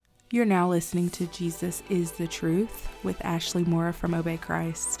You're now listening to Jesus is the Truth with Ashley Mora from Obey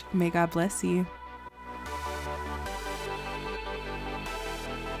Christ. May God bless you.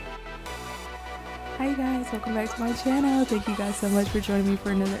 Hi you guys, welcome back to my channel. Thank you guys so much for joining me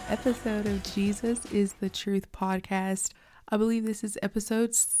for another episode of Jesus is the Truth podcast. I believe this is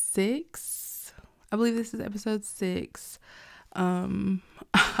episode 6.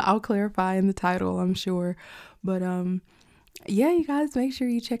 I'll clarify in the title, I'm sure. But yeah, you guys, make sure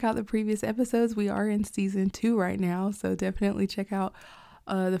you check out the previous episodes. We are in season 2 right now, so definitely check out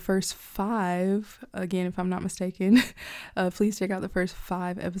the first 5. Again, if I'm not mistaken, please check out the first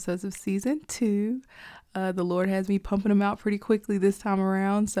 5 episodes of season 2. The Lord has me pumping them out pretty quickly this time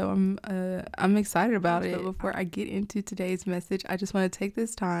around, so I'm excited about it. But before I get into today's message, I just want to take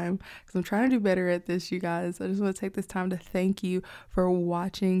this time, because I'm trying to do better at this, you guys. I just want to take this time to thank you for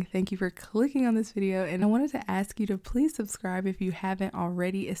watching. Thank you for clicking on this video, and I wanted to ask you to please subscribe if you haven't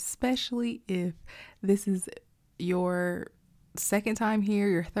already, especially if this is your second time here,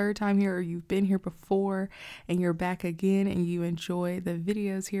 your third time here, or you've been here before and you're back again and you enjoy the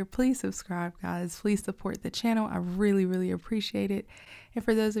videos here. Please subscribe, guys. Please support the channel. I really appreciate it. And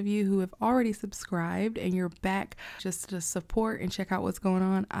for those of you who have already subscribed and you're back just to support and check out what's going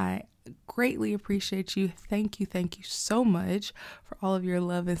on, I greatly appreciate you. Thank you so much for all of your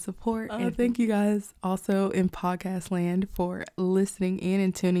love and support. And thank you guys also in podcast land for listening in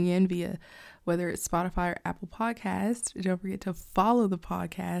and tuning in via whether it's Spotify or Apple Podcast. Don't forget to follow the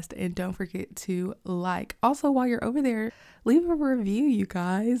podcast and don't forget to like. Also, while you're over there, leave a review, you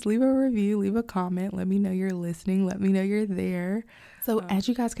guys. Leave a review, leave a comment. Let me know you're listening. Let me know you're there. So as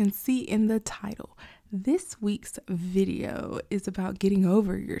you guys can see in the title, this week's video is about getting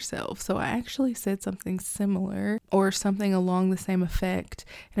over yourself. So I actually said something similar or something along the same effect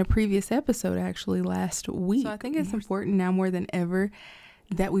in a previous episode actually last week. So I think it's important now more than ever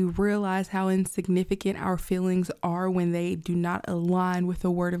that we realize how insignificant our feelings are when they do not align with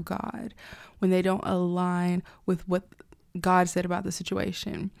the Word of God, when they don't align with what God said about the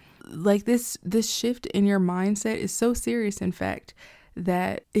situation. Like this shift in your mindset is so serious, in fact,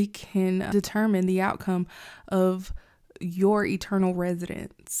 that it can determine the outcome of your eternal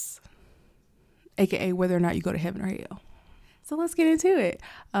residence, aka whether or not you go to heaven or hell. So let's get into it.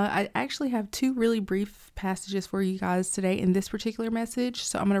 I actually have 2 really brief passages for you guys today in this particular message.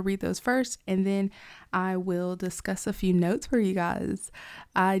 So I'm going to read those first, and then I will discuss a few notes for you guys.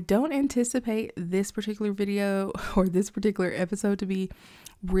 I don't anticipate this particular video or this particular episode to be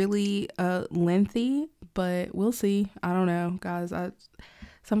really lengthy, but we'll see. I don't know, guys.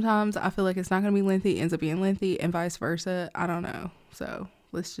 Sometimes I feel like it's not going to be lengthy, ends up being lengthy, and vice versa. I don't know. So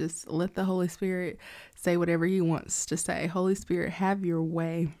let's just let the Holy Spirit say whatever he wants to say. Holy Spirit, have your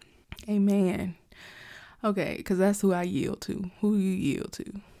way. Amen. Okay, because that's who I yield to. Who you yield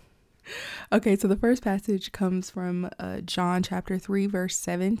to. Okay, so the first passage comes from John chapter 3, verse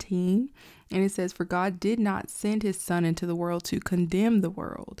 17. And it says, "For God did not send his Son into the world to condemn the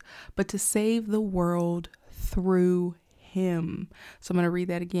world, but to save the world through him." So I'm going to read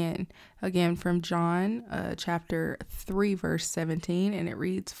that again from John chapter 3 verse 17, and it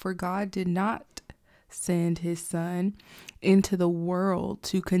reads, "For God did not send his Son into the world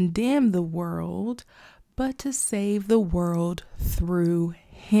to condemn the world, but to save the world through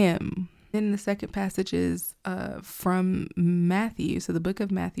him." Then the second passage is from Matthew, so the book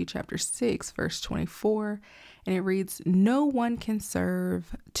of Matthew chapter 6 verse 24, and it reads, "No one can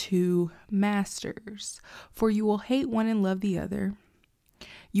serve 2 masters, for you will hate one and love the other.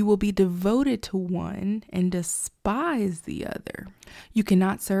 You will be devoted to one and despise the other. You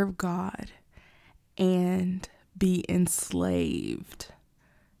cannot serve God and be enslaved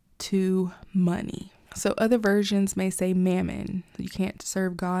to money." So other versions may say mammon. You can't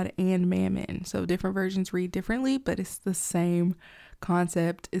serve God and mammon. So different versions read differently, but it's the same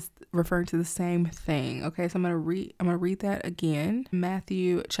concept. It's referring to the same thing. Okay, so I'm gonna read that again.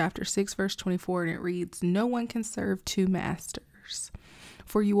 Matthew chapter 6 verse 24, and it reads, "No one can serve 2 masters,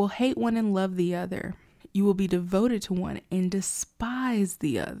 for you will hate one and love the other. You will be devoted to one and despise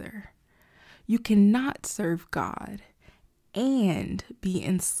the other. You cannot serve God and be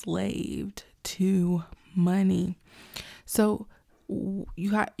enslaved to money." So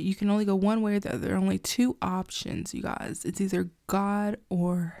you can only go one way or the other. There are only 2 options, you guys. It's either God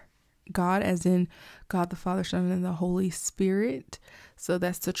or God, as in God the Father, Son, and the Holy Spirit. So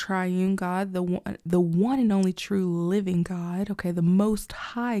that's the triune God, the one and only true living God. Okay, the Most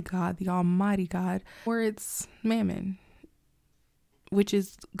High God, the Almighty God. Or it's Mammon, which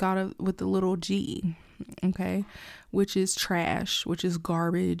is God with the little G. Okay, which is trash, which is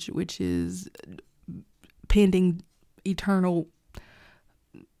garbage, which is pending eternal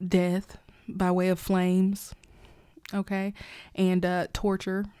death by way of flames, okay, and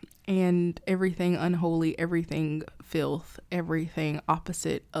torture, and everything unholy, everything filth, everything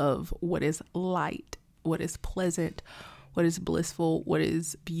opposite of what is light, what is pleasant, what is blissful, what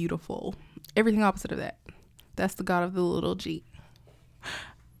is beautiful, everything opposite of that. That's the God of the little g.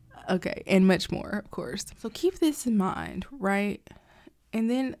 Okay, and much more, of course. So keep this in mind, right? And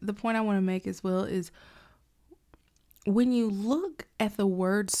then the point I want to make as well is when you look at the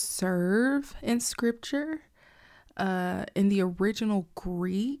word serve in scripture, in the original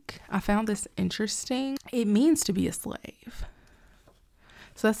Greek, I found this interesting. It means to be a slave.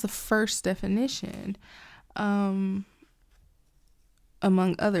 So that's the first definition, among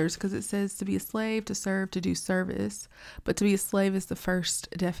others, because it says to be a slave, to serve, to do service. But to be a slave is the first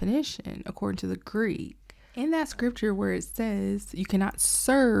definition, according to the Greek. In that scripture where it says you cannot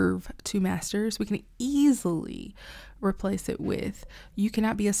serve two masters, we can easily replace it with you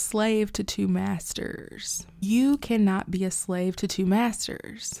cannot be a slave to two masters. You cannot be a slave to two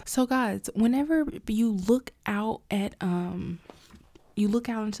masters. So guys, whenever you look out at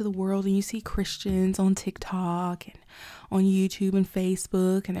into the world and you see Christians on TikTok and on YouTube and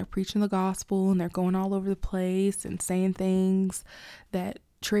Facebook, and they're preaching the gospel and they're going all over the place and saying things that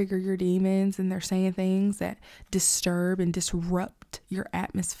trigger your demons, and they're saying things that disturb and disrupt your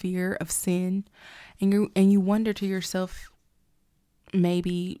atmosphere of sin, and you wonder to yourself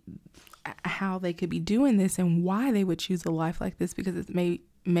maybe how they could be doing this and why they would choose a life like this, because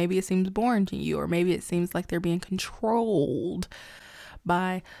maybe it seems boring to you, or maybe it seems like they're being controlled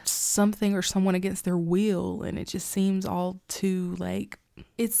by something or someone against their will, and it just seems all too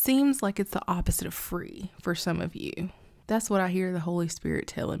it seems like it's the opposite of free for some of you. That's what I hear the Holy Spirit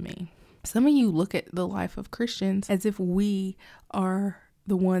telling me. Some of you look at the life of Christians as if we are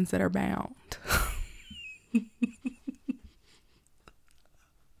the ones that are bound.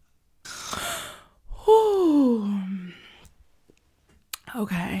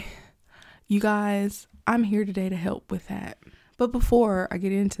 Okay, you guys, I'm here today to help with that. But before I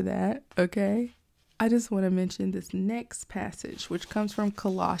get into that, okay, I just want to mention this next passage, which comes from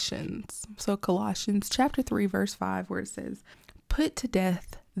Colossians. So Colossians chapter 3, verse 5, where it says, "Put to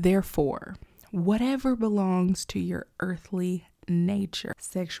death, therefore, whatever belongs to your earthly nature: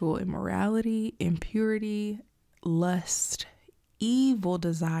 sexual immorality, impurity, lust, evil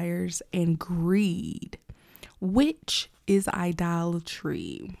desires, and greed, which is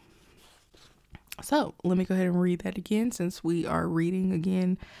idolatry." So let me go ahead and read that again, since we are reading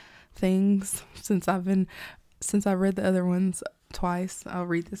again things since I read the other ones twice. I'll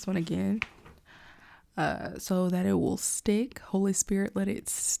read this one again, so that it will stick. Holy Spirit, let it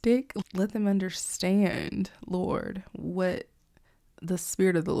stick. Let them understand, Lord, what the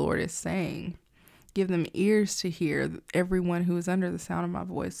Spirit of the Lord is saying. Give them ears to hear, everyone who is under the sound of my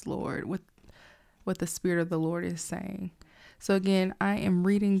voice, Lord, what the Spirit of the Lord is saying. So again, I am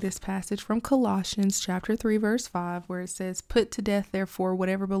reading this passage from Colossians chapter 3, verse 5, where it says, "Put to death, therefore,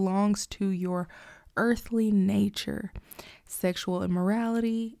 whatever belongs to your earthly nature: sexual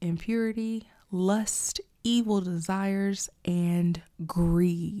immorality, impurity, lust, evil desires, and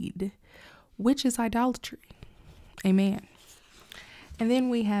greed, which is idolatry." Amen. And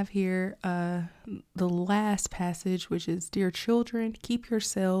then we have here the last passage, which is, "Dear children, keep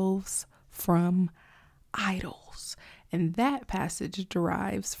yourselves from idols." And that passage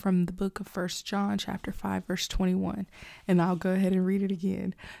derives from the book of 1 John chapter 5, verse 21. And I'll go ahead and read it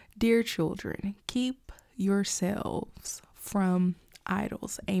again. "Dear children, keep yourselves from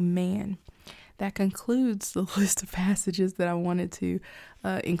idols." Amen. That concludes the list of passages that I wanted to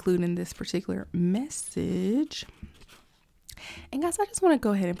include in this particular message. And guys, I just want to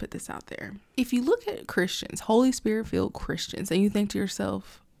go ahead and put this out there. If you look at Christians, Holy Spirit-filled Christians, and you think to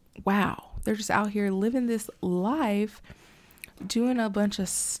yourself, wow, they're just out here living this life, doing a bunch of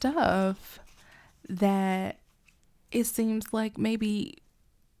stuff that it seems like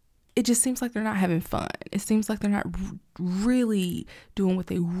it just seems like they're not having fun. It seems like they're not really doing what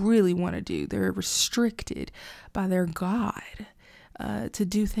they really want to do. They're restricted by their God to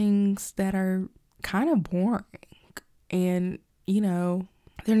do things that are kind of boring. And,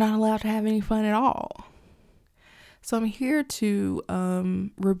 they're not allowed to have any fun at all. So I'm here to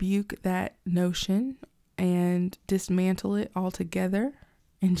rebuke that notion and dismantle it altogether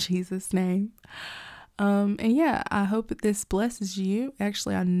in Jesus' name. And yeah, I hope that this blesses you.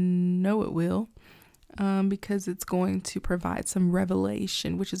 Actually, I know it will, because it's going to provide some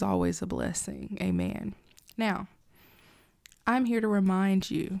revelation, which is always a blessing. Amen. Now, I'm here to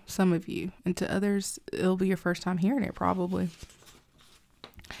remind you, some of you, and to others, it'll be your first time hearing it probably.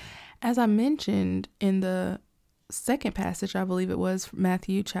 As I mentioned in the second passage, I believe it was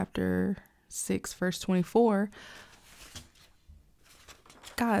Matthew chapter 6, verse 24.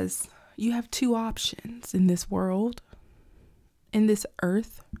 Guys, you have two options in this world, in this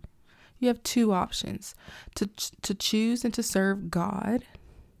earth. You have two options to choose and to serve God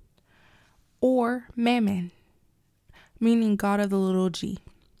or mammon, meaning God of the little g.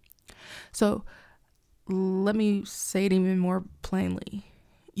 So let me say it even more plainly.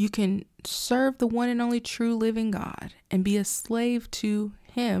 You can serve the one and only true living God and be a slave to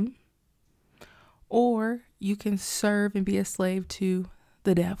him, or you can serve and be a slave to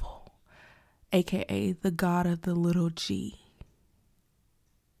the devil, aka the God of the little g.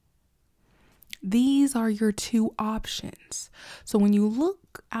 These are your two options. So when you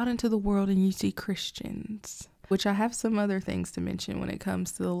look out into the world and you see Christians, which I have some other things to mention when it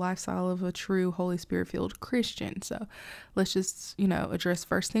comes to the lifestyle of a true Holy Spirit-filled Christian. So let's just, address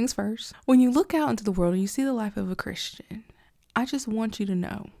first things first. When you look out into the world and you see the life of a Christian, I just want you to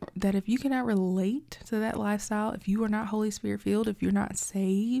know that if you cannot relate to that lifestyle, if you are not Holy Spirit-filled, if you're not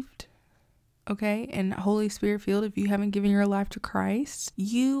saved, okay, and Holy Spirit-filled, if you haven't given your life to Christ,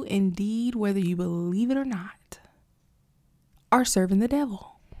 you indeed, whether you believe it or not, are serving the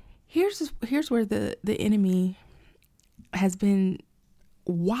devil. Here's where the enemy has been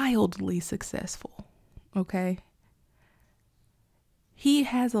wildly successful, okay? He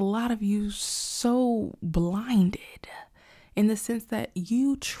has a lot of you so blinded in the sense that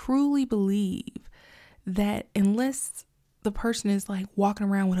you truly believe that unless the person is like walking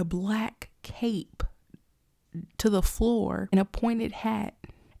around with a black cape to the floor and a pointed hat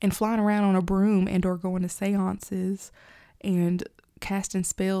and flying around on a broom and or going to seances and casting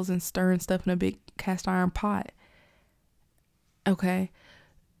spells and stirring stuff in a big cast iron pot, okay,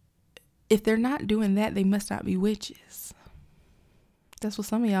 if they're not doing that, they must not be witches. That's what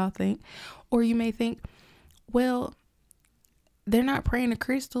some of y'all think. Or you may think, well, they're not praying to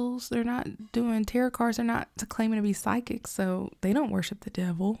crystals, they're not doing tarot cards, they're not claiming to be psychics, so they don't worship the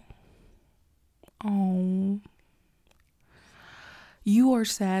devil. Oh, you are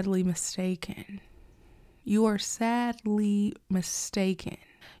sadly mistaken. You are sadly mistaken.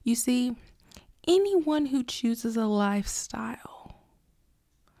 You see, anyone who chooses a lifestyle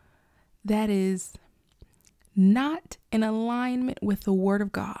that is not in alignment with the Word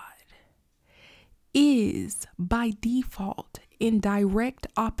of God is by default in direct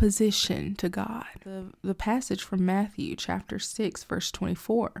opposition to God. The passage from Matthew chapter 6, verse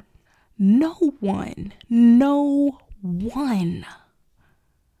 24. No one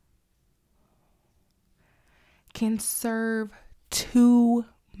can serve two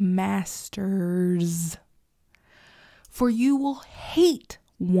masters, for you will hate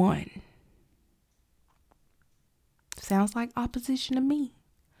one. Sounds like opposition to me.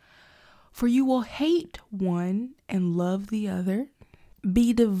 For you will hate one and love the other,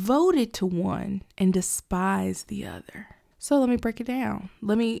 be devoted to one and despise the other. So let me break it down.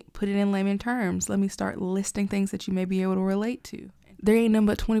 Let me put it in layman terms. Let me start listing things that you may be able to relate to. There ain't nothing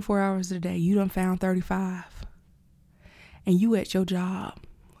but 24 hours a day. You done found 35. And you at your job.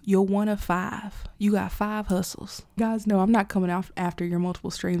 You're one of 5. You got 5 hustles. Guys, no, I'm not coming out after your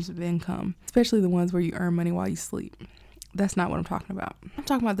multiple streams of income, especially the ones where you earn money while you sleep. That's not what I'm talking about. I'm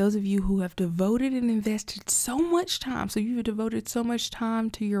talking about those of you who have devoted and invested so much time. So you've devoted so much time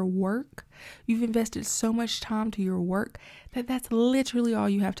to your work. You've invested so much time to your work that that's literally all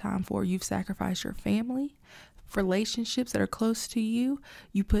you have time for. You've sacrificed your family, relationships that are close to you.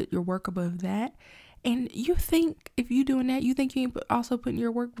 You put your work above that. And you think if you doing that, you think you ain't also putting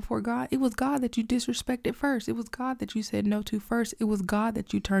your work before God. It was God that you disrespected first. It was God that you said no to first. It was God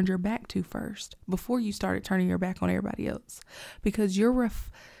that you turned your back to first before you started turning your back on everybody else. Because your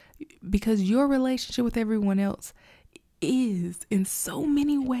relationship with everyone else is in so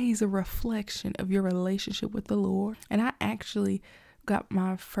many ways a reflection of your relationship with the Lord. And I actually got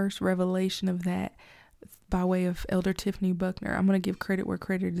my first revelation of that by way of Elder Tiffany Buckner. I'm going to give credit where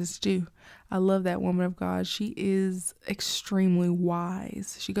credit is due. I love that woman of God. She is extremely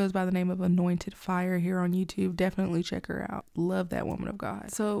wise. She goes by the name of Anointed Fire here on YouTube. Definitely check her out. Love that woman of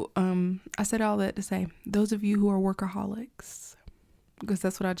God. So I said all that to say, those of you who are workaholics, because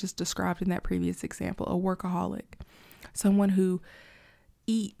that's what I just described in that previous example, a workaholic, someone who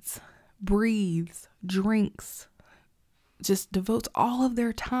eats, breathes, drinks, just devotes all of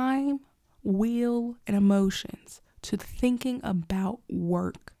their time, will, and emotions to thinking about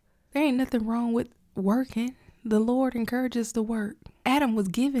work. There ain't nothing wrong with working. The Lord encourages the work. Adam was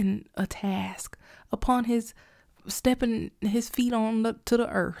given a task upon his stepping his feet on to the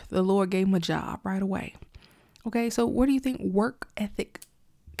earth. The Lord gave him a job right away. Okay, so where do you think work ethic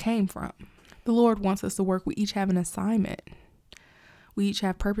came from? The Lord wants us to work. We each have an assignment. We each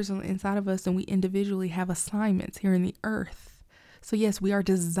have purpose on the inside of us, and we individually have assignments here in the earth. So yes, we are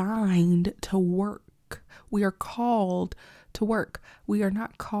designed to work. We are called to work. We are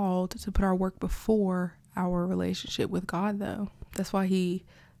not called to put our work before our relationship with God, though. That's why he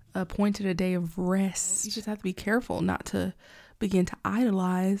appointed a day of rest. You just have to be careful not to begin to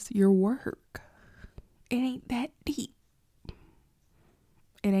idolize your work. It ain't that deep.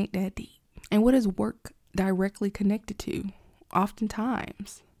 It ain't that deep. And what is work directly connected to?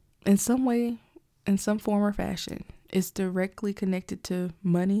 Oftentimes, in some way, in some form or fashion, it's directly connected to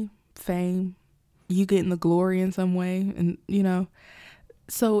money, fame, you getting the glory in some way. And,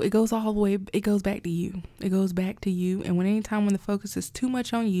 so it goes all the way, it goes back to you. It goes back to you. And anytime when the focus is too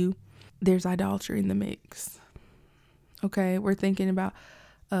much on you, there's idolatry in the mix. Okay, we're thinking about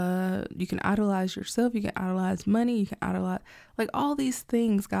you can idolize yourself, you can idolize money, you can idolize, like all these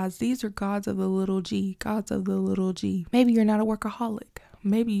things, guys. These are gods of the little g, gods of the little g. Maybe you're not a workaholic.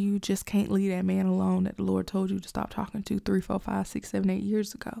 Maybe you just can't leave that man alone that the Lord told you to stop talking to 3, 4, 5, 6, 7, 8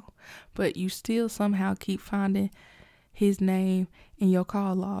 years ago. But you still somehow keep finding his name in your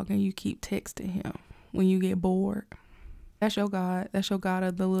call log and you keep texting him when you get bored. That's your God. That's your God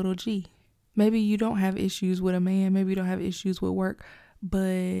of the little g. Maybe you don't have issues with a man. Maybe you don't have issues with work.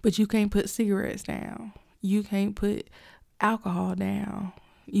 But you can't put cigarettes down. You can't put alcohol down.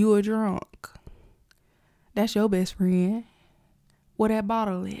 You a drunk. That's your best friend. Where that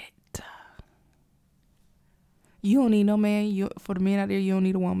bottle at? You don't need no man. For the men out there, you don't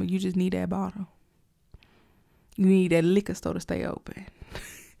need a woman. You just need that bottle. You need that liquor store to stay open.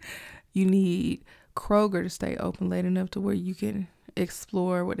 You need Kroger to stay open late enough to where you can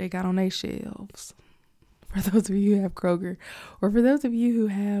explore what they got on their shelves. For those of you who have Kroger, or for those of you who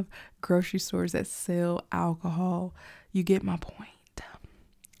have grocery stores that sell alcohol, you get my point.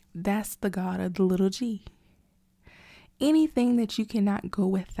 That's the God of the little g. Anything that you cannot go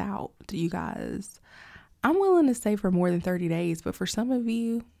without, you guys. I'm willing to say for more than 30 days, but for some of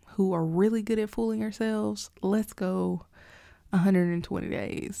you who are really good at fooling yourselves, let's go 120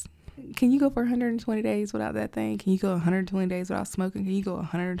 days. Can you go for 120 days without that thing? Can you go 120 days without smoking? Can you go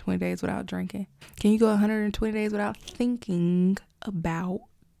 120 days without drinking? Can you go 120 days without thinking about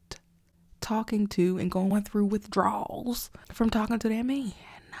talking to and going through withdrawals from talking to that man?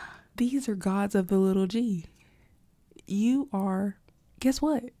 These are gods of the little g. You are, guess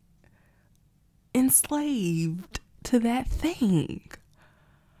what? Enslaved to that thing.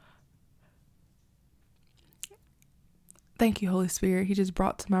 Thank you, Holy Spirit. He just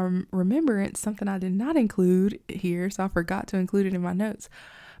brought to my remembrance something I did not include here, so I forgot to include it in my notes.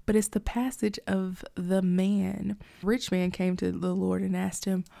 But it's the passage of the man. Rich man came to the Lord and asked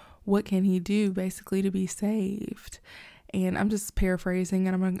him, what can he do basically to be saved? And I'm just paraphrasing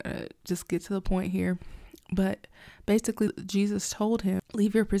and I'm going to just get to the point here. But basically, Jesus told him,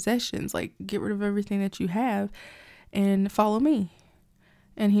 leave your possessions, like get rid of everything that you have and follow me.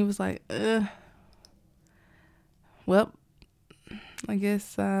 And he was like, well, I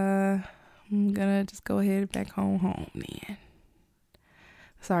guess I'm gonna just go ahead back home then.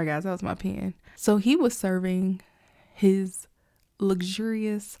 Sorry guys, that was my pen. So he was serving his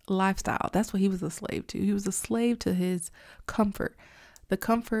luxurious lifestyle. That's what he was a slave to. He was a slave to his comfort.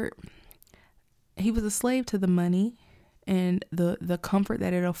 He was a slave to the money and the comfort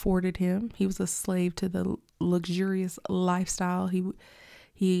that it afforded him. He was a slave to the luxurious lifestyle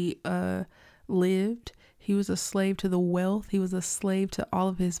he lived. He was a slave to the wealth. He was a slave to all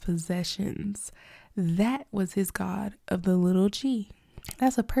of his possessions. That was his God of the little g.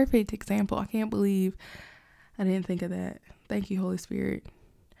 That's a perfect example. I can't believe I didn't think of that. Thank you, Holy Spirit.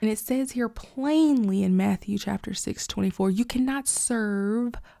 And it says here plainly in Matthew chapter 6:24, you cannot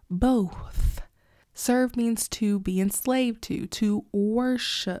serve both. Serve means to be enslaved to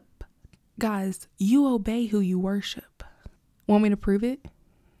worship. Guys, you obey who you worship. Want me to prove it?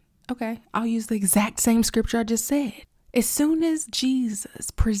 Okay, I'll use the exact same scripture I just said. As soon as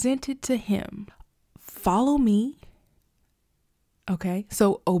Jesus presented to him, follow me. Okay,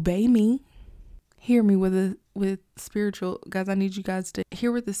 so obey me. Hear me with spiritual, guys, I need you guys to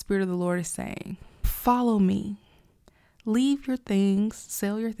hear what the Spirit of the Lord is saying. Follow me. Leave your things,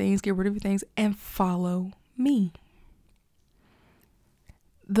 sell your things, get rid of your things, and follow me.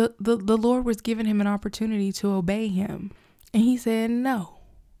 The Lord was giving him an opportunity to obey him. And he said no.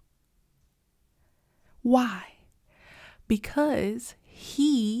 Why? Because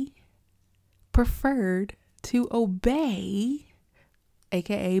he preferred to obey,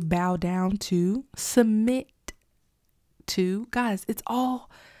 aka bow down to, submit to. Guys, it's all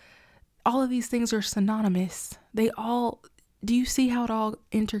of these things are synonymous. Do you see how it all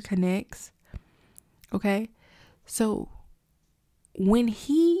interconnects? Okay? So when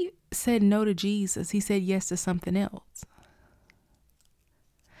he said no to Jesus, he said yes to something else.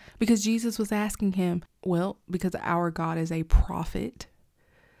 Because Jesus was asking him, well, because our God is a prophet.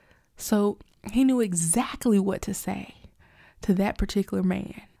 So he knew exactly what to say to that particular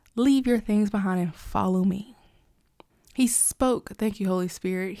man. Leave your things behind and follow me. He spoke, thank you, Holy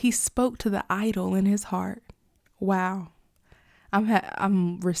Spirit. He spoke to the idol in his heart. Wow.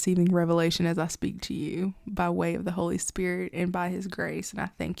 I'm receiving revelation as I speak to you by way of the Holy Spirit and by his grace. And I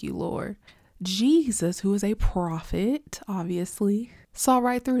thank you, Lord. Jesus, who is a prophet, obviously, saw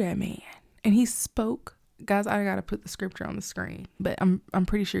right through that man. And he spoke. Guys, I got to put the scripture on the screen. But I'm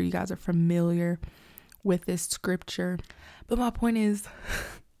pretty sure you guys are familiar with this scripture. But my point is,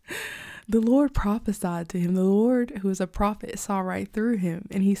 the Lord prophesied to him. The Lord, who is a prophet, saw right through him.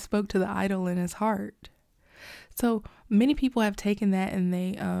 And he spoke to the idol in his heart. So many people have taken that and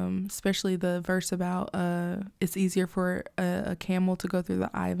they, especially the verse about it's easier for a camel to go through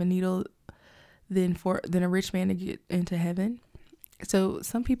the eye of a needle than a rich man to get into heaven. So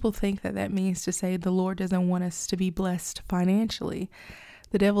some people think that means to say the Lord doesn't want us to be blessed financially.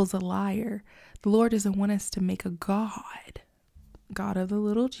 The devil's a liar. The Lord doesn't want us to make a God of the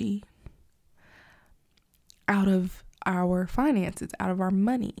little g, out of our finances, out of our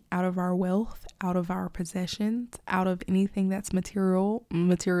money, out of our wealth, out of our possessions, out of anything that's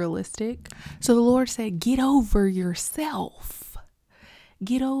materialistic. So the Lord said, get over yourself.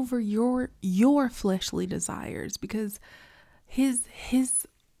 Get over your fleshly desires, because his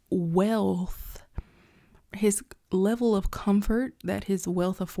wealth, his level of comfort that his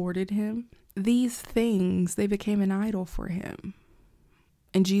wealth afforded him, these things, they became an idol for him.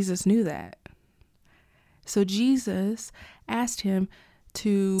 And Jesus knew that. So Jesus asked him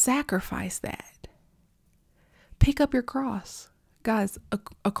to sacrifice that. Pick up your cross. Guys,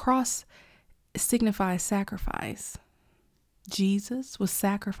 a cross signifies sacrifice. Jesus was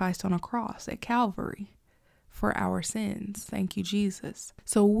sacrificed on a cross at Calvary for our sins. Thank you, Jesus.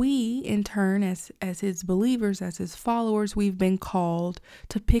 So we, in turn, as his believers, as his followers, we've been called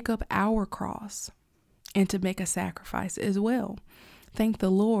to pick up our cross and to make a sacrifice as well. Thank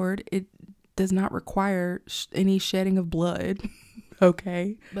the Lord, it does not require any shedding of blood.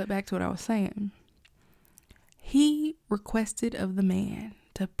 Okay. But back to what I was saying. He requested of the man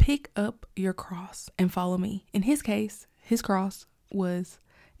to pick up your cross and follow me. In his case, his cross was,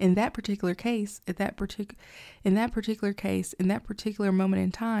 in that particular moment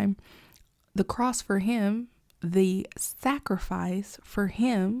in time, the cross for him, the sacrifice for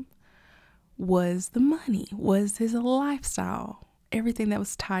him was the money, was his lifestyle, everything that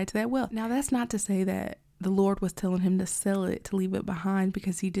was tied to that wealth. Now, that's not to say that the Lord was telling him to sell it, to leave it behind,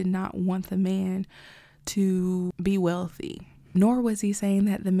 because he did not want the man to be wealthy. Nor was he saying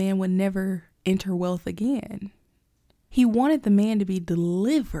that the man would never enter wealth again. He wanted the man to be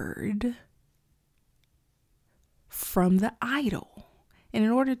delivered from the idol. And in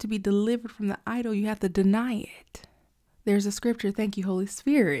order to be delivered from the idol, you have to deny it. There's a scripture, thank you, Holy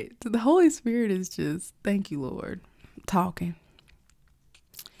Spirit. The Holy Spirit is just, thank you, Lord, talking.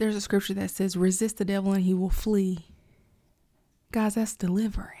 There's a scripture that says, resist the devil and he will flee. Guys, that's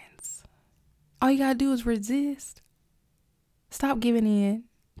deliverance. All you gotta do is resist. Stop giving in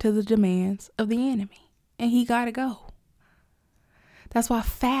to the demands of the enemy, and he gotta go. That's why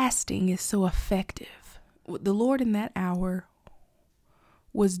fasting is so effective. The Lord in that hour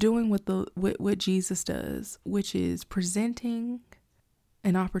was doing what Jesus does, which is presenting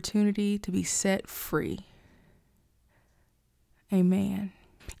an opportunity to be set free. Amen.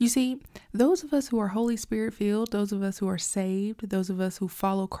 You see, those of us who are Holy Spirit filled, those of us who are saved, those of us who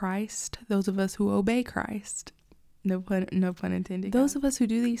follow Christ, those of us who obey Christ, no pun intended. Those of us who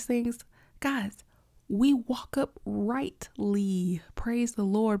do these things, guys, we walk uprightly, praise the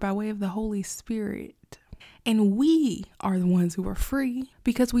Lord, by way of the Holy Spirit. And we are the ones who are free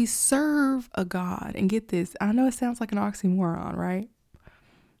because we serve a God. And get this, I know it sounds like an oxymoron, right?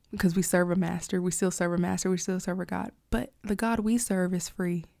 Because we serve a master, we still serve a master, we still serve a God. But the God we serve is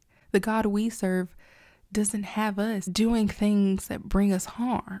free. The God we serve doesn't have us doing things that bring us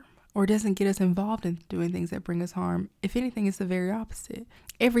harm, or doesn't get us involved in doing things that bring us harm. If anything, it's the very opposite.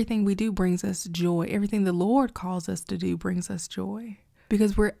 Everything we do brings us joy. Everything the Lord calls us to do brings us joy.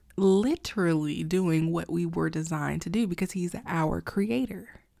 Because we're literally doing what we were designed to do, because He's our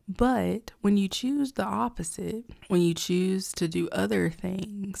creator. But when you choose the opposite, when you choose to do other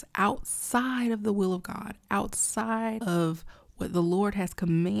things outside of the will of God, outside of what the Lord has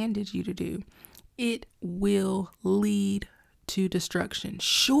commanded you to do, it will lead to destruction.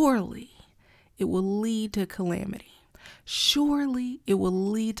 Surely it will lead to calamity. Surely it will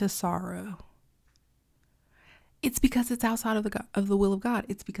lead to sorrow. it's because it's outside of the will of God.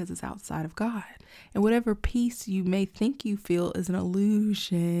 It's because it's outside of God. And whatever peace you may think you feel is an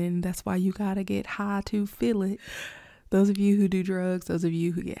illusion. That's why you gotta get high to feel it. Those of you who do drugs, those of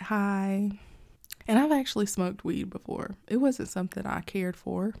you who get high. And I've actually smoked weed before. It wasn't something I cared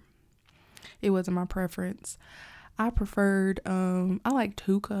for. It wasn't my preference. I preferred, I liked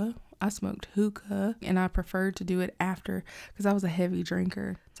hookah. I smoked hookah and I preferred to do it after because I was a heavy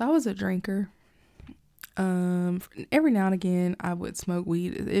drinker. So I was a drinker. Every now and again I would smoke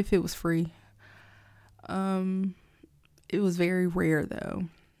weed if it was free. It was very rare though.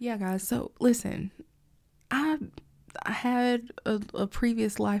 Yeah, guys. So listen, I had a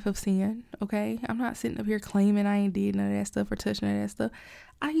previous life of sin. Okay. I'm not sitting up here claiming I ain't did none of that stuff or touching none of that stuff.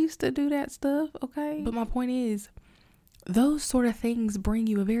 I used to do that stuff. Okay. But my point is, those sort of things bring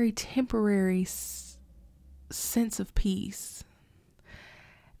you a very temporary sense of peace.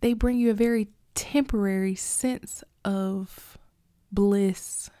 They bring you a very temporary sense of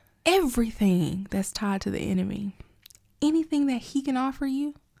bliss. Everything that's tied to the enemy, anything that he can offer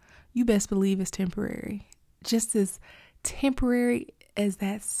you, you best believe is temporary. Just as temporary as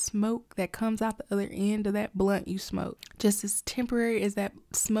that smoke that comes out the other end of that blunt you smoke. Just as temporary as that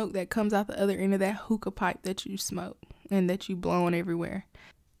smoke that comes out the other end of that hookah pipe that you smoke and that you blowing everywhere.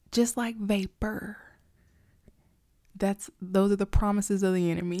 Just like vapor. Those are the promises of the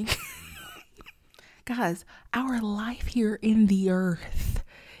enemy. Guys, our life here in the earth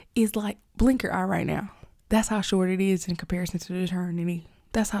is like blinker eye right now. That's how short it is in comparison to eternity.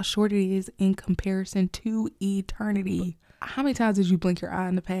 That's how short it is in comparison to eternity. How many times did you blink your eye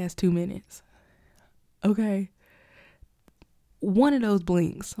in the past 2 minutes? Okay. One of those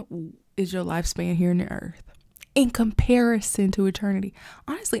blinks is your lifespan here on the earth in comparison to eternity.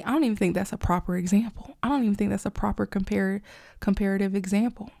 Honestly, I don't even think that's a proper example. I don't even think that's a proper comparative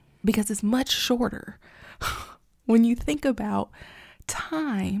example because it's much shorter when you think about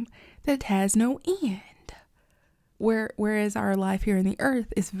time that has no end. Whereas our life here on the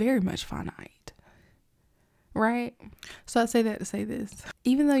earth is very much finite. Right? So I say that to say this.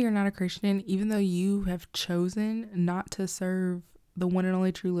 Even though you're not a Christian, even though you have chosen not to serve the one and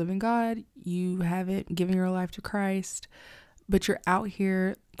only true living God, you haven't given your life to Christ, but you're out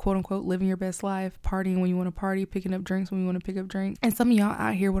here, quote unquote, living your best life, partying when you want to party, picking up drinks when you want to pick up drinks. And some of y'all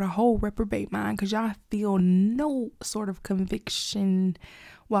out here with a whole reprobate mind because y'all feel no sort of conviction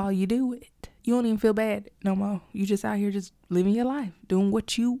while you do it. You don't even feel bad no more. You just out here just living your life, doing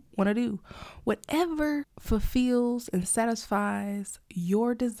what you want to do. Whatever fulfills and satisfies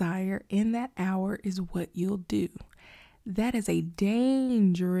your desire in that hour is what you'll do. That is a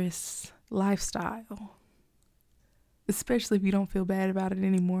dangerous lifestyle. Especially if you don't feel bad about it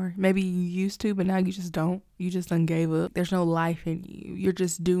anymore. Maybe you used to, but now you just don't. You just done gave up. There's no life in you. You're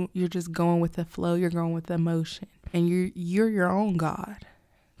just going with the flow. You're going with the emotion. And you're your own God.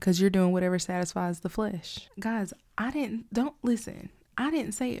 Because you're doing whatever satisfies the flesh. Guys, I didn't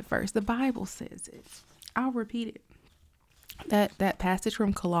say it first. The Bible says it. I'll repeat it. That passage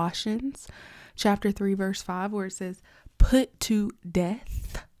from Colossians chapter 3 verse 5 where it says, put to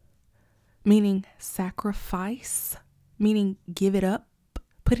death, meaning sacrifice, meaning give it up,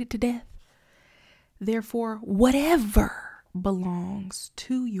 put it to death. Therefore, whatever belongs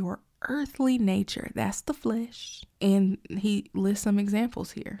to your earthly nature, that's the flesh. And he lists some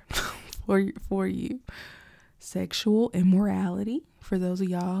examples here for you. Sexual immorality, for those of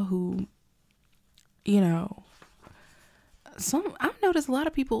y'all who, I've noticed a lot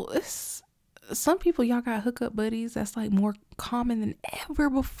of people, some people, y'all got hookup buddies that's like more common than ever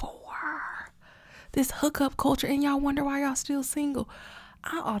before. This hookup culture, and y'all wonder why y'all still single.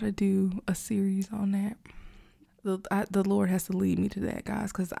 I ought to do a series on that. The Lord has to lead me to that,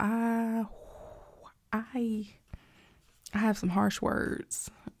 guys, because I have some harsh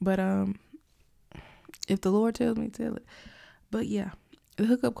words, but if the Lord tells me, tell it. But yeah, the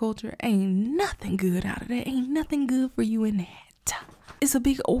hookup culture, ain't nothing good out of that. Ain't nothing good for you in that. It's a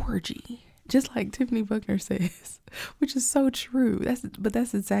big orgy, just like Tiffany Buckner says, which is so true.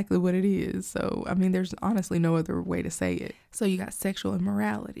 That's exactly what it is. So I mean, there's honestly no other way to say it. So you got sexual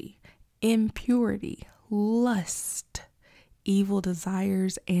immorality, impurity, lust, evil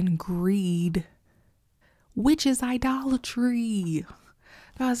desires, and greed, which is idolatry.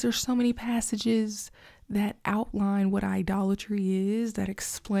 Guys, there's so many passages that outline what idolatry is, that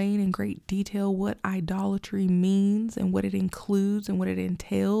explain in great detail what idolatry means and what it includes and what it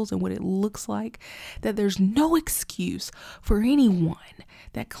entails and what it looks like, that there's no excuse for anyone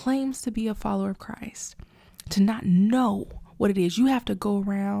that claims to be a follower of Christ to not know what it is. You have to go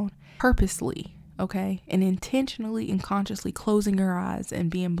around purposely, okay, and intentionally and consciously closing your eyes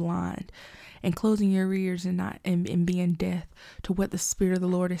and being blind and closing your ears and not and being deaf to what the Spirit of the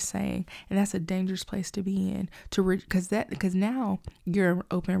Lord is saying. And that's a dangerous place to be in, because now you're in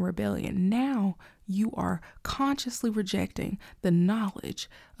open rebellion. Now you are consciously rejecting the knowledge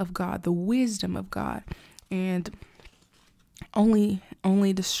of God, the wisdom of God, and only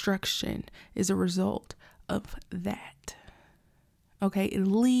destruction is a result of that. Okay, it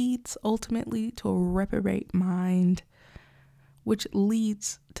leads ultimately to a reprobate mind, which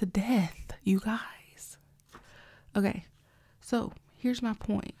leads to death, you guys. Okay, so here's my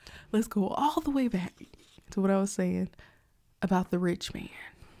point. Let's go all the way back to what I was saying about the rich man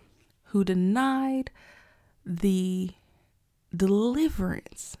who denied the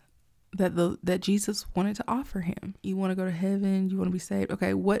deliverance that Jesus wanted to offer him. You want to go to heaven, you want to be saved.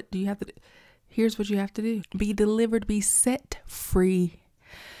 Okay, what do you have to do? Here's what you have to do. Be delivered, be set free.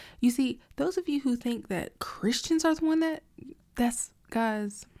 You see, those of you who think that Christians are the one that's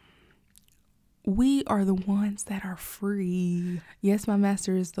guys, we are the ones that are free. Yes, my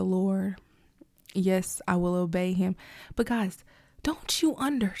master is the Lord. Yes, I will obey him. But guys, don't you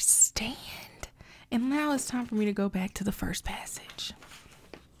understand? And now it's time for me to go back to the first passage.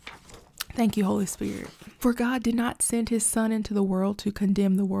 Thank you, Holy Spirit. For God did not send his son into the world to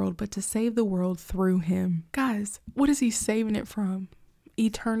condemn the world, but to save the world through him. Guys, what is he saving it from?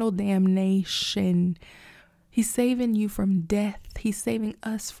 Eternal damnation. He's saving you from death. He's saving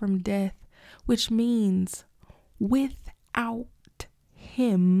us from death, which means without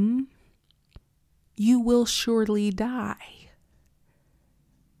him, you will surely die.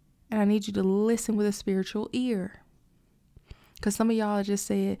 And I need you to listen with a spiritual ear. Because some of y'all just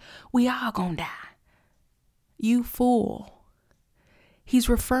said, we all gonna die. You fool. He's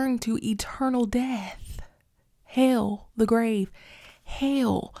referring to eternal death. Hell, the grave.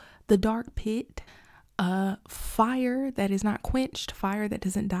 Hell, the dark pit. Fire that is not quenched. Fire that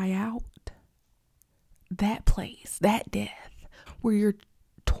doesn't die out. That place, that death, where you're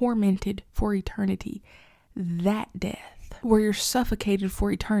tormented for eternity. That death, where you're suffocated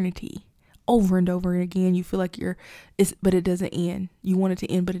for eternity. Over and over again, you feel like but it doesn't end. You want it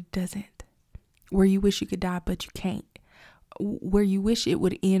to end, but it doesn't. Where you wish you could die, but you can't. Where you wish it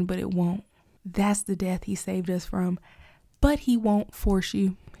would end, but it won't. That's the death he saved us from. But he won't force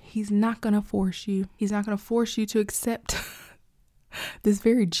you. He's not going to force you. He's not going to force you to accept this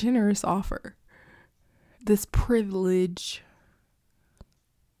very generous offer. This privilege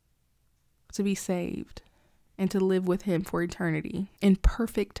to be saved and to live with him for eternity in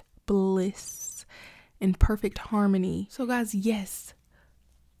perfect bliss, in perfect harmony. So guys, yes,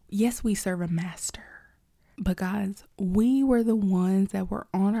 we serve a master. But guys, we were the ones that were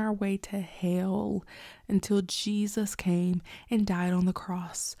on our way to hell until Jesus came and died on the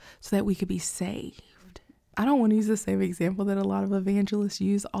cross so that we could be saved. I don't want to use the same example that a lot of evangelists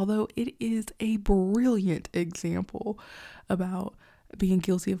use, although it is a brilliant example about being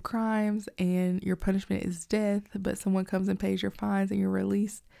guilty of crimes and your punishment is death, but someone comes and pays your fines and you're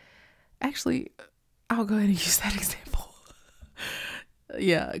released. Actually, I'll go ahead and use that example.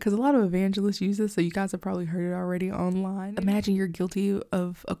 Yeah, because a lot of evangelists use this, so you guys have probably heard it already online. Imagine you're guilty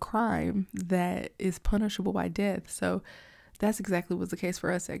of a crime that is punishable by death. So that's exactly what's the case for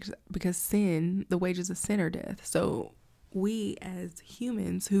us, because sin, the wages of sin are death. So we as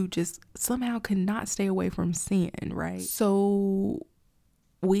humans who just somehow cannot stay away from sin, right? So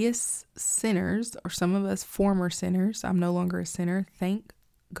we as sinners, or some of us former sinners, I'm no longer a sinner, thank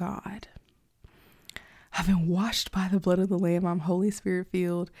God. I've been washed by the blood of the Lamb. I'm Holy Spirit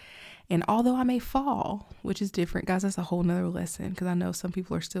filled. And although I may fall, which is different, guys, that's a whole nother lesson, because I know some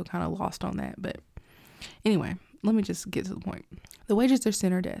people are still kind of lost on that. But anyway, let me just get to the point. The wages of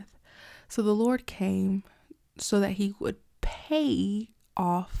sin are death. So the Lord came so that he would pay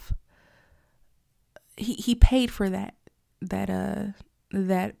off. He paid for that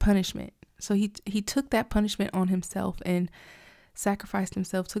punishment. So he took that punishment on himself and sacrificed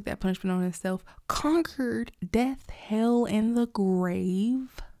himself, took that punishment on himself, conquered death, hell, and the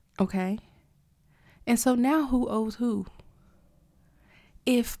grave. Okay. And so now who owes who?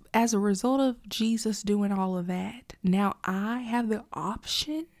 If as a result of Jesus doing all of that, now I have the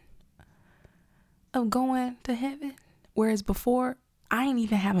option of going to heaven, whereas before I didn't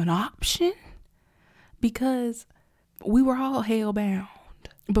even have an option, because we were all hell bound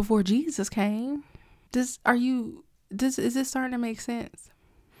before Jesus came. Is this starting to make sense?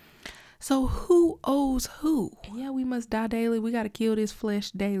 So who owes who? Yeah, we must die daily. We got to kill this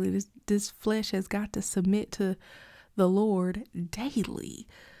flesh daily. This flesh has got to submit to the Lord daily.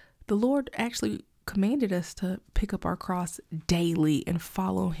 The Lord actually commanded us to pick up our cross daily and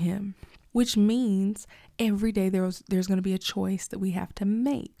follow him, which means every day there's going to be a choice that we have to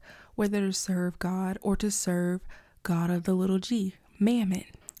make. whether to serve God or to serve God of the little g, Mammon.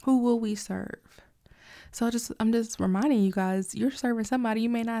 Who will we serve? So I'm just reminding you guys, you're serving somebody you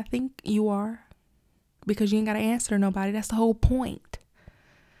may not think you are, because you ain't got to answer to nobody. That's the whole point.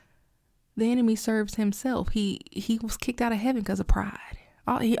 The enemy serves himself. He was kicked out of heaven because of pride.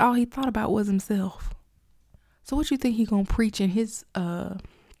 All he thought about was himself. So what you think he gonna preach in his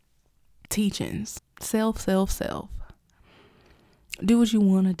teachings? Self. Do what you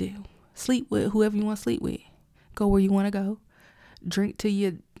want to do. Sleep with whoever you want to sleep with. Go where you want to go. Drink till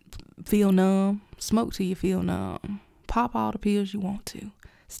you feel numb. Smoke till you feel numb. Pop all the pills you want to.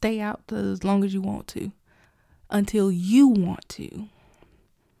 Stay out as long as you want to. Until you want to.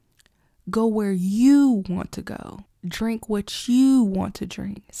 Go where you want to go. Drink what you want to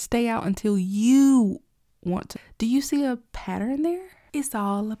drink. Stay out until you want to. Do you see a pattern there? It's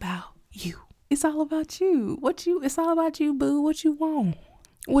all about you. It's all about you. It's all about you, boo. What you want?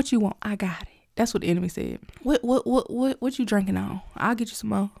 What you want? I got it. That's what the enemy said. What you drinking on? I'll get you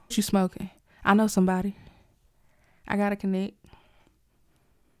some more. What you smoking? I know somebody. I gotta connect.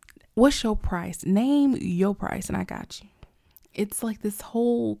 What's your price? Name your price and I got you. It's like this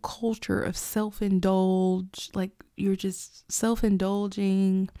whole culture of self-indulge, like you're just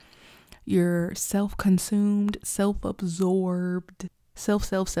self-indulging, you're self-consumed, self-absorbed,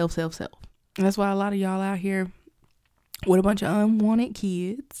 self. And that's why a lot of y'all out here with a bunch of unwanted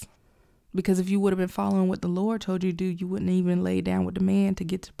kids, because if you would have been following what the Lord told you to do, you wouldn't even lay down with the man to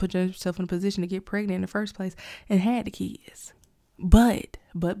get to put yourself in a position to get pregnant in the first place and had the kids. But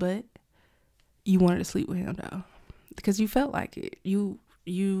you wanted to sleep with him though. Because you felt like it. You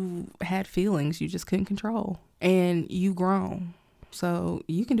had feelings you just couldn't control. And you grown. So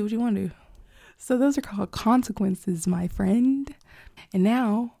you can do what you want to do. So those are called consequences, my friend. And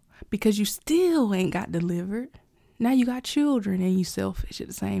now, because you still ain't got delivered, now you got children and you selfish at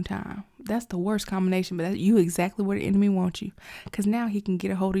the same time. That's the worst combination, but that's you exactly where the enemy wants you. Because now he can get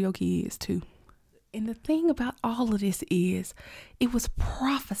a hold of your kids too. And the thing about all of this is it was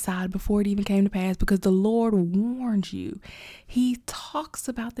prophesied before it even came to pass, because the Lord warned you. He talks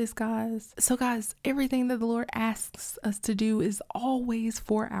about this, guys. So guys, everything that the Lord asks us to do is always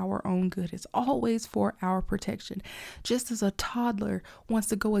for our own good. It's always for our protection. Just as a toddler wants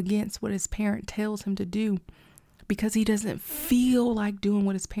to go against what his parent tells him to do because he doesn't feel like doing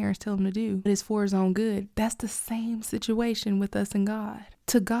what his parents tell him to do, but it's for his own good. That's the same situation with us and God.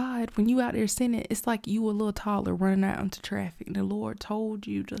 To God, when you out there sinning, it's like you a little toddler running out into traffic. And the Lord told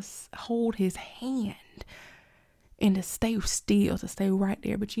you to hold his hand and to stay still, to stay right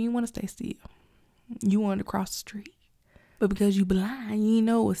there. But you didn't want to stay still. You wanted to cross the street. But because you blind, you didn't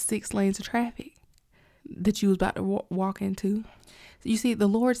know it was 6 lanes of traffic that you was about to walk into. So you see, the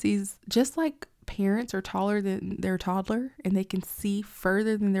Lord sees, just like parents are taller than their toddler and they can see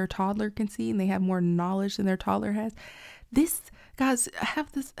further than their toddler can see, and they have more knowledge than their toddler has. This, guys,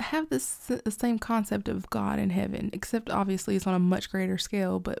 have the same concept of God in heaven, except obviously it's on a much greater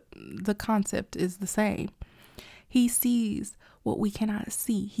scale, but the concept is the same. He sees what we cannot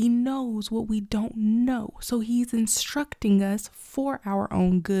see. He knows what we don't know. So he's instructing us for our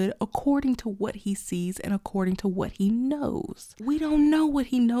own good according to what he sees and according to what he knows. We don't know what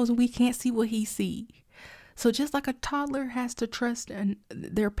he knows and we can't see what he sees. So just like a toddler has to trust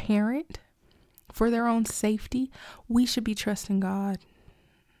their parent for their own safety, we should be trusting God.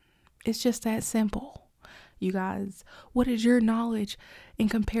 It's just that simple. You guys, what is your knowledge in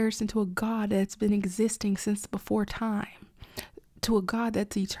comparison to a God that's been existing since before time? To a God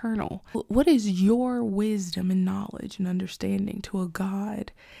that's eternal? What is your wisdom and knowledge and understanding to a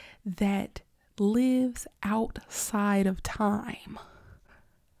God that lives outside of time,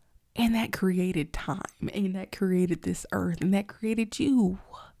 and that created time, and that created this earth, and that created you?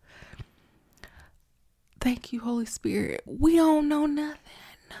 Thank you, Holy Spirit. We don't know nothing.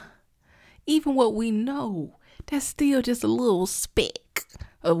 Even what we know, that's still just a little speck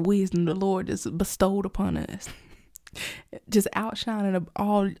of wisdom the Lord just bestowed upon us. Just outshining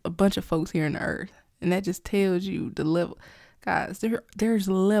a bunch of folks here on the earth. And that just tells you the level. Guys, there's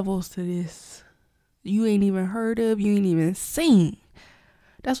levels to this you ain't even heard of, you ain't even seen.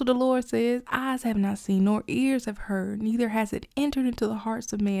 That's what the Lord says. Eyes have not seen, nor ears have heard, neither has it entered into the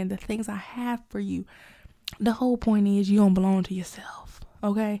hearts of man the things I have for you. The whole point is you don't belong to yourself,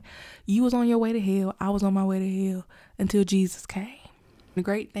 okay? You was on your way to hell. I was on my way to hell until Jesus came. The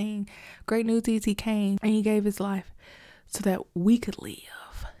great news is he came and he gave his life so that we could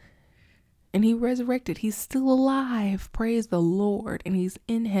live. And he resurrected. He's still alive. Praise the Lord. And he's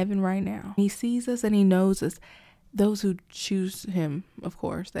in heaven right now. He sees us and he knows us. Those who choose him, of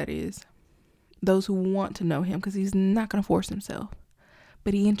course, that is. Those who want to know him, because he's not going to force himself.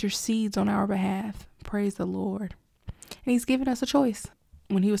 but he intercedes on our behalf. Praise the Lord. And he's given us a choice.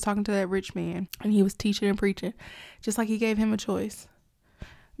 When he was talking to that rich man and he was teaching and preaching, just like he gave him a choice.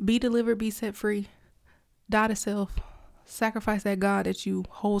 Be delivered, be set free, die to self, sacrifice that God that you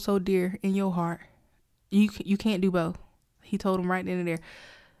hold so dear in your heart. You can't do both. He told him right then and there,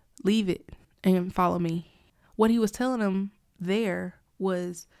 leave it and follow me. What he was telling him there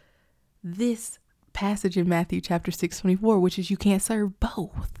was this passage in Matthew chapter 6:24, which is you can't serve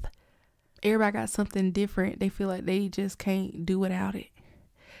both. Everybody got something different. They feel like they just can't do without it.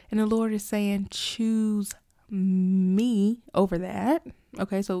 And the Lord is saying, choose me over that.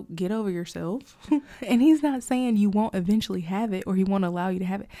 Okay, so get over yourself. And he's not saying you won't eventually have it or he won't allow you to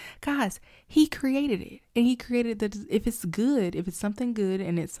have it. Guys, he created it. And he created that if it's good, if it's something good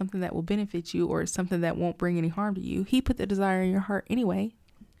and it's something that will benefit you or it's something that won't bring any harm to you, he put the desire in your heart anyway.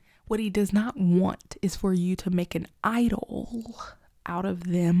 What he does not want is for you to make an idol out of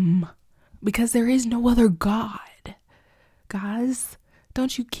them. Because there is no other God. Guys,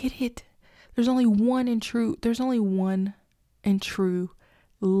 don't you get it? There's only one and true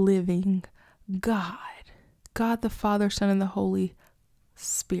living God. God the Father, Son, and the Holy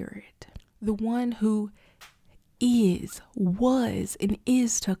Spirit. The one who is, was, and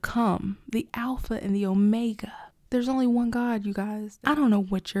is to come. The Alpha and the Omega. There's only one God, you guys. I don't know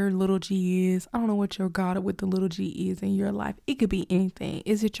what your little g is. I don't know what your God with the little g is in your life. It could be anything.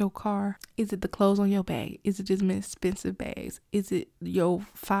 Is it your car? Is it the clothes on your bag? Is it just expensive bags? Is it your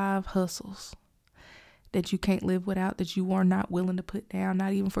 5 hustles that you can't live without, that you are not willing to put down,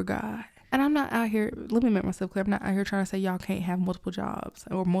 not even for God? And I'm not out here, let me make myself clear, I'm not out here trying to say y'all can't have multiple jobs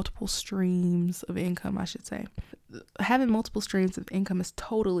or multiple streams of income, I should say. Having multiple streams of income is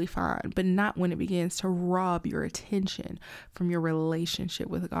totally fine, but not when it begins to rob your attention from your relationship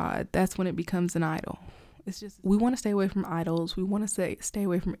with God. That's when it becomes an idol. It's just, we want to stay away from idols. We want to stay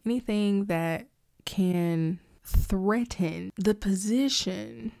away from anything that can threaten the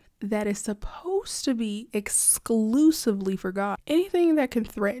position that is supposed to be exclusively for God. Anything that can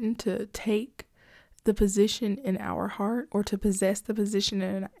threaten to take the position in our heart or to possess the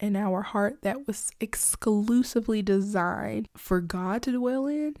position in our heart that was exclusively designed for God to dwell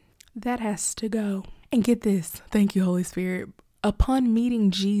in, that has to go. And get this, thank you, Holy Spirit. Upon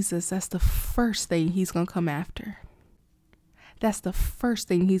meeting Jesus, that's the first thing he's going to come after. That's the first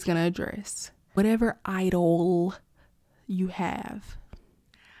thing he's going to address. Whatever idol you have.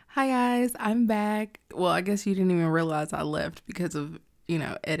 Hi guys, I'm back. Well, I guess you didn't even realize I left because of,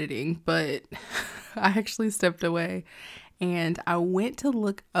 editing, but I actually stepped away and I went to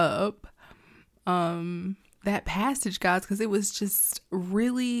look up that passage, guys, because it was just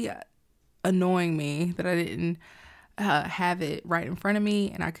really annoying me that I didn't have it right in front of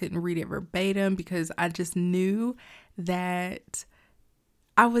me and I couldn't read it verbatim because I just knew that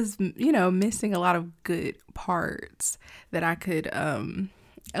I was, missing a lot of good parts that I could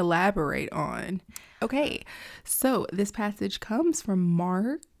elaborate on. Okay, so this passage comes from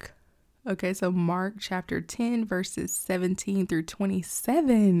Mark. Okay, so Mark chapter 10 verses 17 through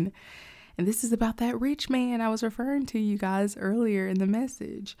 27. And this is about that rich man I was referring to you guys earlier in the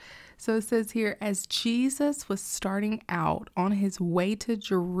message. So it says here, as Jesus was starting out on his way to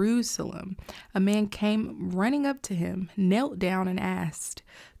Jerusalem, a man came running up to him, knelt down and asked,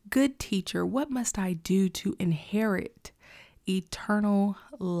 "Good teacher, what must I do to inherit eternal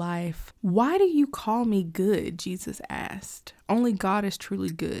life?" "Why do you call me good?" Jesus asked. "Only God is truly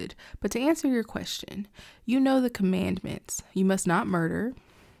good. But to answer your question, you know the commandments. You must not murder.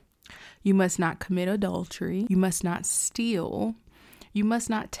 You must not commit adultery. You must not steal. You must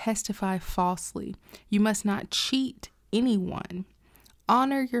not testify falsely. You must not cheat anyone.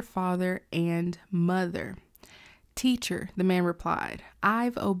 Honor your father and mother." "Teacher," the man replied,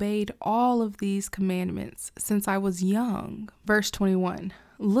 "I've obeyed all of these commandments since I was young." Verse 21.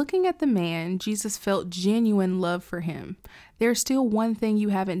 Looking at the man, Jesus felt genuine love for him. "There's still one thing you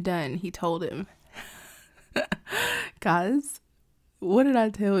haven't done," he told him. Guys, what did I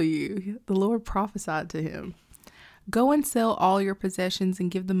tell you? The Lord prophesied to him. "Go and sell all your possessions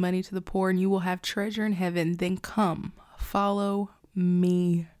and give the money to the poor, and you will have treasure in heaven. Then come, follow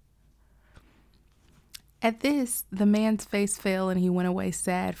me." At this, the man's face fell and he went away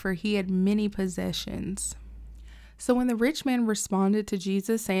sad, for he had many possessions. So when the rich man responded to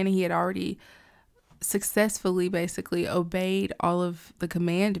Jesus, saying he had already successfully basically obeyed all of the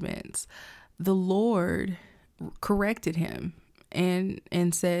commandments, the Lord corrected him and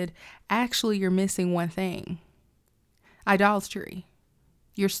said, "Actually, you're missing one thing. Idolatry.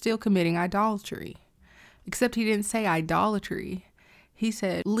 You're still committing idolatry." Except he didn't say idolatry. He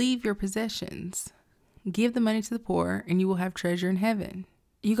said, "Leave your possessions. Give the money to the poor and you will have treasure in heaven."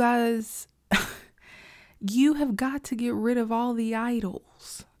 You guys, you have got to get rid of all the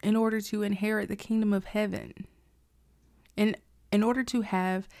idols in order to inherit the kingdom of heaven. And in order to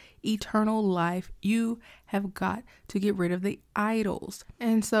have eternal life, you have got to get rid of the idols.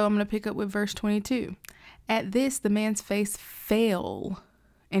 And so I'm going to pick up with verse 22. At this, the man's face fell,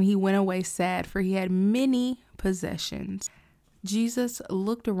 and he went away sad, for he had many possessions. Jesus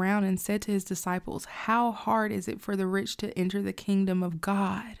looked around and said to his disciples, "How hard is it for the rich to enter the kingdom of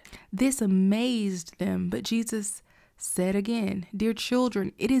God?" This amazed them, but Jesus said again, "Dear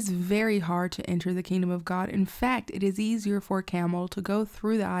children, it is very hard to enter the kingdom of God. In fact, it is easier for a camel to go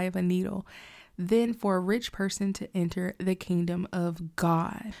through the eye of a needle than for a rich person to enter the kingdom of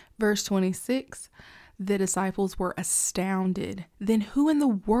God." Verse 26, the disciples were astounded. "Then who in the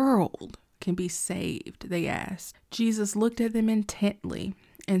world can be saved?" they asked. Jesus looked at them intently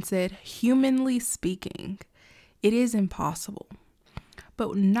and said, "Humanly speaking, it is impossible,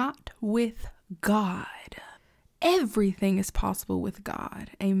 but not with God. Everything is possible with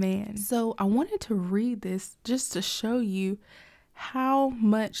God." Amen. So I wanted to read this just to show you how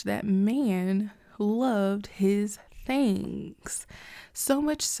much that man loved his things. So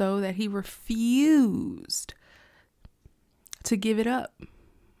much so that he refused to give it up.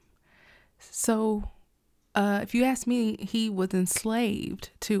 So if you ask me, he was enslaved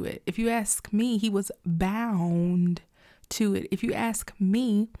to it. If you ask me, he was bound to it. If you ask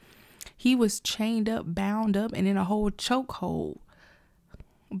me, he was chained up, bound up, and in a whole chokehold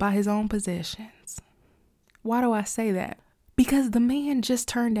by his own possessions. Why do I say that? Because the man just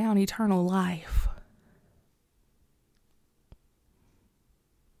turned down eternal life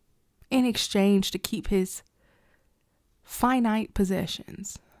in exchange to keep his finite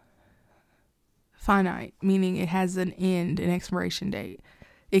possessions. Finite, meaning it has an end, an expiration date.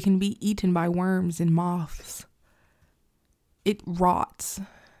 It can be eaten by worms and moths. It rots.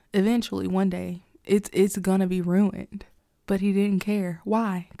 Eventually, one day, it's gonna be ruined. But he didn't care.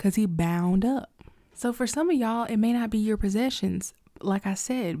 Why? Because he bound up. So for some of y'all, it may not be your possessions, like I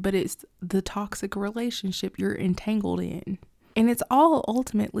said, but it's the toxic relationship you're entangled in. And it's all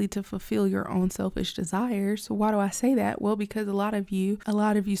ultimately to fulfill your own selfish desires. So why do I say that? Well, because a lot of you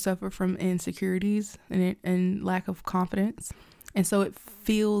suffer from insecurities and lack of confidence. And so it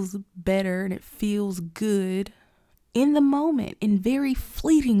feels better and it feels good in the moment, in very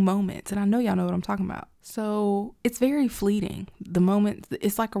fleeting moments. And I know y'all know what I'm talking about. So it's very fleeting. The moment,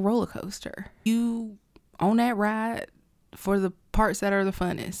 it's like a roller coaster. You on that ride for the parts that are the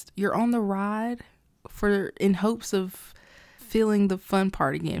funnest. You're on the ride in hopes of feeling the fun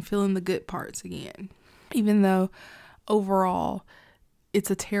part again, feeling the good parts again. Even though overall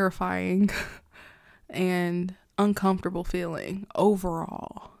it's a terrifying and uncomfortable feeling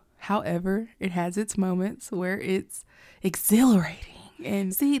overall. However, it has its moments where it's exhilarating.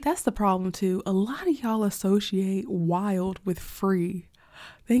 And see, that's the problem too. A lot of y'all associate wild with free.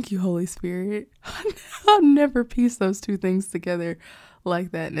 Thank you, Holy Spirit. I'll never piece those two things together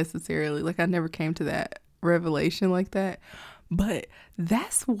like that necessarily. Like I never came to that revelation like that. But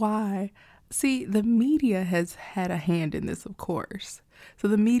that's why, see, the media has had a hand in this, of course. So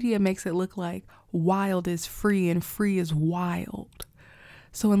the media makes it look like wild is free and free is wild.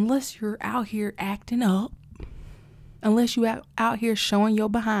 So unless you're out here acting up, unless you out here showing your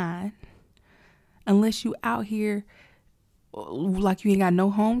behind, unless you out here like you ain't got no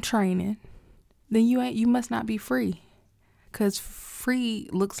home training, then you must not be free. Because free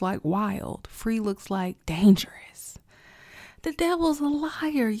looks like wild. Free looks like dangerous. The devil's a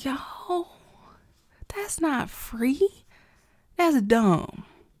liar, y'all. That's not free. That's dumb.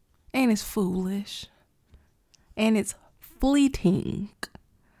 And it's foolish. And it's fleeting.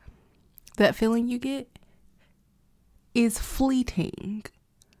 That feeling you get is fleeting.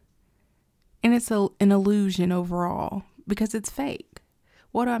 And it's an illusion overall because it's fake.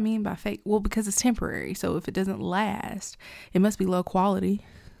 What do I mean by fake? Well, because it's temporary. So if it doesn't last, it must be low quality.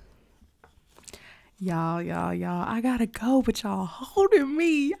 Y'all, I gotta go, but y'all holding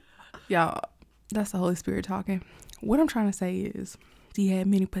me. Y'all, that's the Holy Spirit talking. What I'm trying to say is he had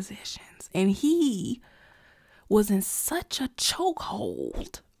many possessions and he was in such a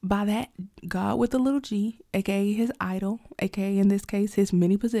chokehold by that God with a little g, aka his idol, aka in this case, his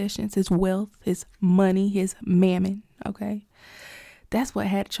many possessions, his wealth, his money, his mammon, okay? That's what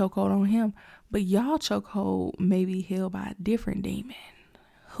had a chokehold on him. But y'all chokehold may be held by a different demon.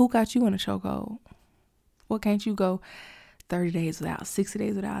 Who got you in a chokehold? What can't you go 30 days without, 60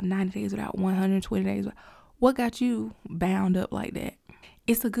 days without, 90 days without, 120 days without? What got you bound up like that?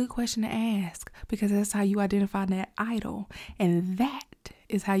 It's a good question to ask because that's how you identify that idol. And that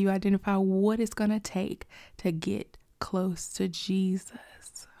is how you identify what it's going to take to get close to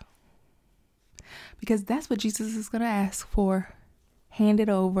Jesus. because that's what Jesus is going to ask for. Hand it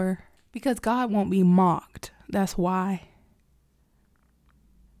over, because God won't be mocked. That's why.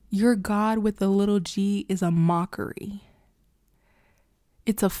 Your God with the little g is a mockery.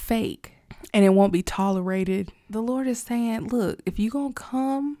 It's a fake, and it won't be tolerated. The Lord is saying, look, if you're going to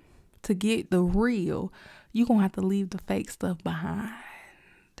come to get the real, you're going to have to leave the fake stuff behind.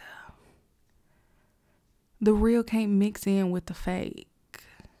 The real can't mix in with the fake.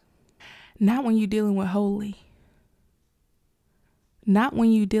 Not when you're dealing with holy. Not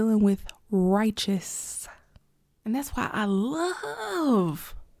when you're dealing with righteous. And that's why I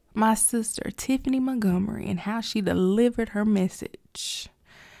love my sister, Tiffany Montgomery, and how she delivered her message.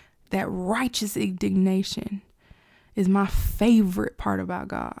 That righteous indignation is my favorite part about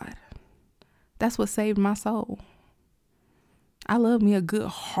God. That's what saved my soul. I love me a good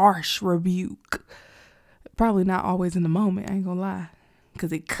harsh rebuke. Probably not always in the moment, I ain't gonna lie.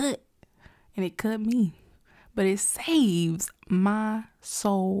 Because it cut. And it cut me. But it saves my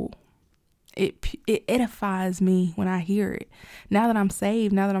soul. It edifies me when I hear it. Now that I'm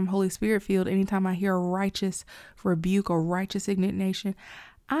saved, now that I'm Holy Spirit filled, anytime I hear a righteous rebuke or righteous indignation,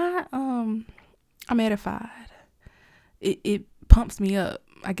 I'm edified. It pumps me up.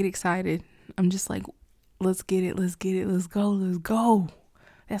 I get excited. I'm just like, let's get it, let's go.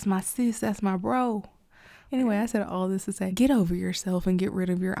 That's my sis, that's my bro. Anyway, I said all this to say, get over yourself and get rid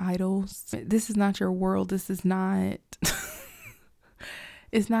of your idols. This is not your world. This is not,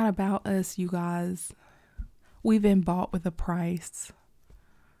 it's not about us, you guys. We've been bought with a price.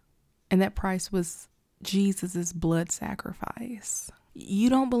 And that price was Jesus's blood sacrifice. You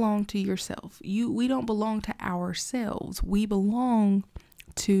don't belong to yourself. We don't belong to ourselves. We belong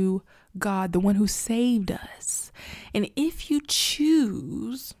to God, the one who saved us. And if you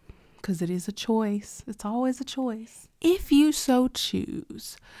choose, because it is a choice, it's always a choice. If you so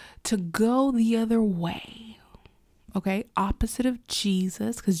choose to go the other way, okay, opposite of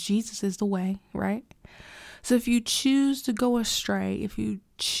Jesus, because Jesus is the way, right? So if you choose to go astray, if you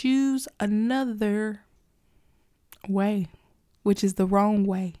choose another way, which is the wrong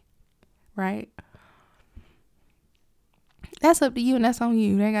way, right? That's up to you and that's on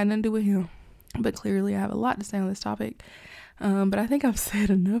you. That ain't got nothing to do with him. But clearly I have a lot to say on this topic. But I think I've said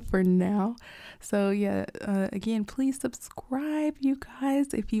enough for now. So yeah, again, please subscribe, you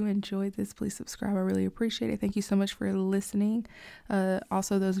guys. If you enjoyed this, please subscribe. I really appreciate it. Thank you so much for listening.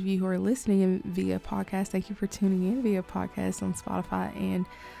 Also, those of you who are listening via podcast, thank you for tuning in via podcast on Spotify and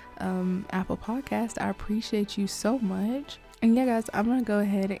Apple Podcast. I appreciate you so much. And yeah, guys, I'm going to go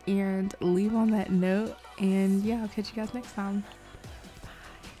ahead and leave on that note. And yeah, I'll catch you guys next time.